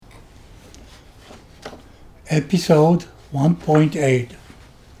Episode 1.8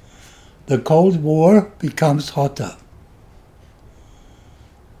 The Cold War becomes hotter.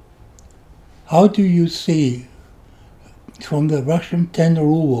 How do you see from the Russian 10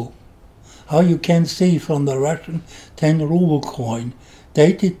 ruble, how you can see from the Russian 10 ruble coin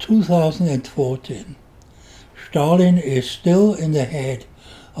dated 2014, Stalin is still in the head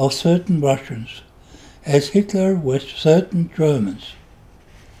of certain Russians, as Hitler with certain Germans.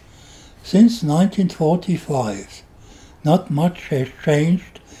 Since 1945, not much has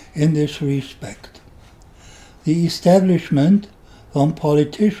changed in this respect. The establishment, from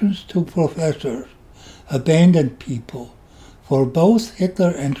politicians to professors, abandoned people, for both Hitler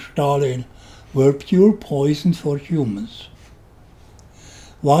and Stalin were pure poison for humans.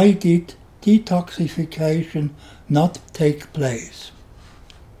 Why did denazification not take place?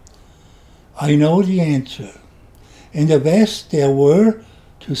 I know the answer. In the West there were,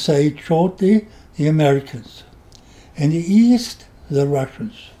 to say it shortly, the Americans. In the East, the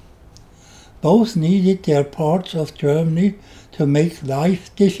Russians. Both needed their parts of Germany to make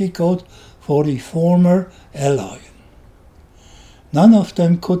life difficult for the former ally. None of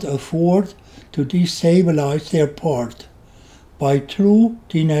them could afford to destabilize their part by true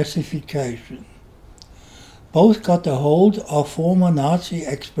denazification. Both got a hold of former Nazi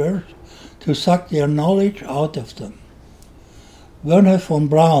experts to suck their knowledge out of them. Werner von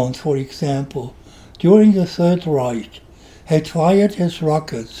Braun, for example, during the Third Reich, had fired his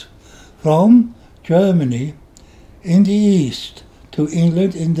rockets from Germany in the east to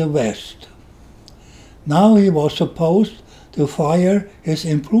England in the west. Now he was supposed to fire his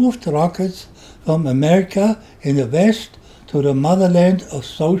improved rockets from America in the west to the motherland of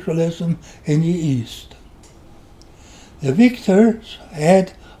socialism in the east. The victors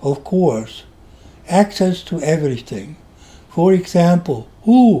had, of course, access to everything. For example,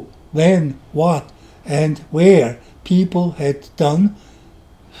 who, when, what, and where people had done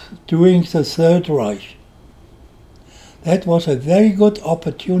during the Third Reich. That was a very good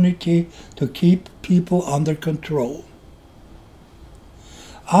opportunity to keep people under control.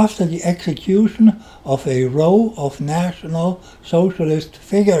 After the execution of a row of National Socialist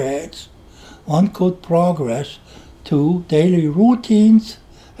figureheads, one could progress to daily routines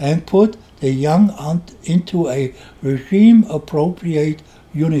and put the young into a regime-appropriate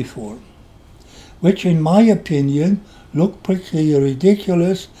uniform, which in my opinion looked pretty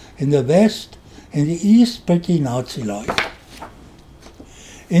ridiculous in the West, in the East pretty Nazi-like.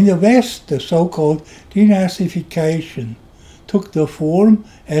 In the West, the so-called denazification took the form,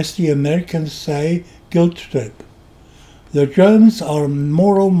 as the Americans say, guilt trip. The Germans are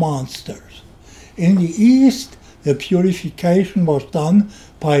moral monsters. In the East, the purification was done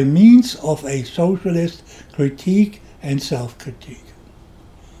by means of a socialist critique and self-critique.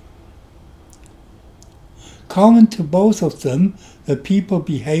 Common to both of them, the people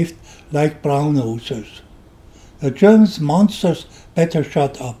behaved like brown-nosers. The Germans monsters better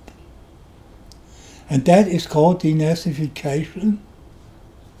shut up. And that is called denazification.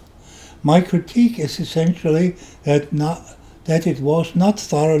 My critique is essentially that it was not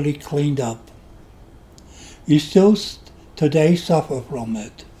thoroughly cleaned up. We still today suffer from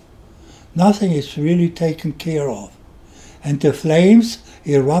it. Nothing is really taken care of, and the flames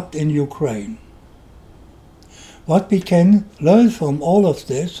erupt in Ukraine. What we can learn from all of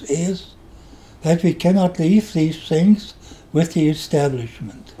this is that we cannot leave these things with the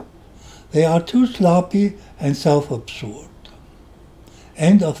establishment. They are too sloppy and self-absorbed.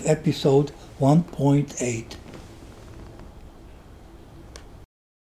 End of episode 1.8.